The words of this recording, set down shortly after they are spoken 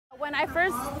When I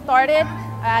first started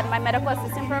at my medical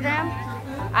assistant program,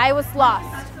 I was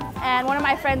lost. And one of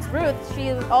my friends, Ruth, she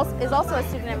is also a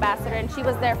student ambassador, and she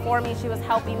was there for me. She was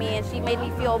helping me, and she made me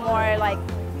feel more like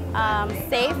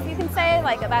safe, you can say.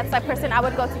 Like that's the person I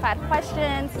would go to if I had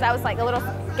questions, because I was like a little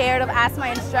scared of asking my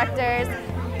instructors.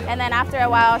 And then after a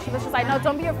while, she was just like, no,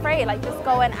 don't be afraid, like just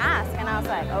go and ask. And I was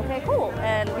like, okay, cool.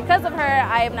 And because of her,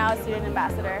 I am now a student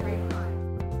ambassador.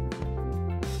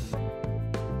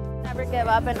 Never give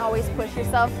up and always push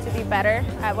yourself to be better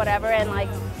at whatever. And like,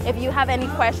 if you have any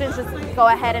questions, just go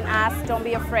ahead and ask. Don't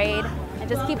be afraid, and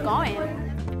just keep going.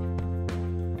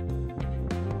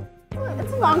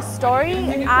 It's a long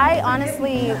story. I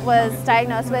honestly was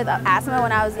diagnosed with asthma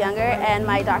when I was younger, and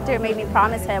my doctor made me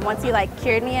promise him, once he like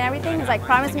cured me and everything, he's like,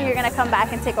 promise me you're gonna come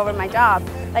back and take over my job.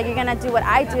 Like you're gonna do what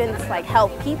I do and just like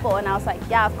help people. And I was like,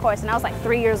 yeah, of course. And I was like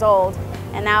 3 years old.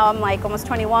 And now I'm like almost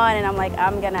 21, and I'm like,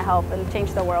 I'm gonna help and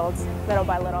change the world little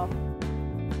by little.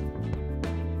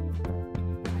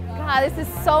 God, this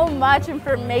is so much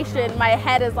information. My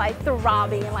head is like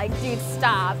throbbing, like, dude,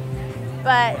 stop.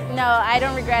 But no, I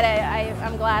don't regret it.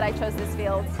 I'm glad I chose this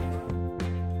field.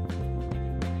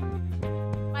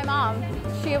 My mom,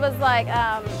 she was like,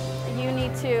 you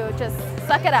need to just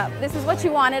suck it up. This is what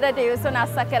you wanted to do, so now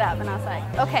suck it up. And I was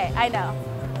like, okay, I know.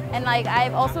 And like,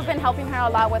 I've also been helping her a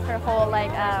lot with her whole like,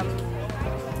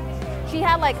 she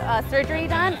had like surgery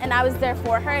done, and I was there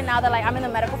for her. And now that like I'm in the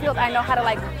medical field, I know how to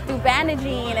like do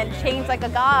bandaging and change like a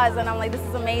gauze. And I'm like, this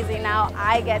is amazing. Now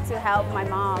I get to help my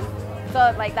mom.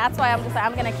 So like, that's why I'm just like,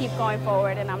 I'm gonna keep going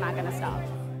forward, and I'm not gonna stop.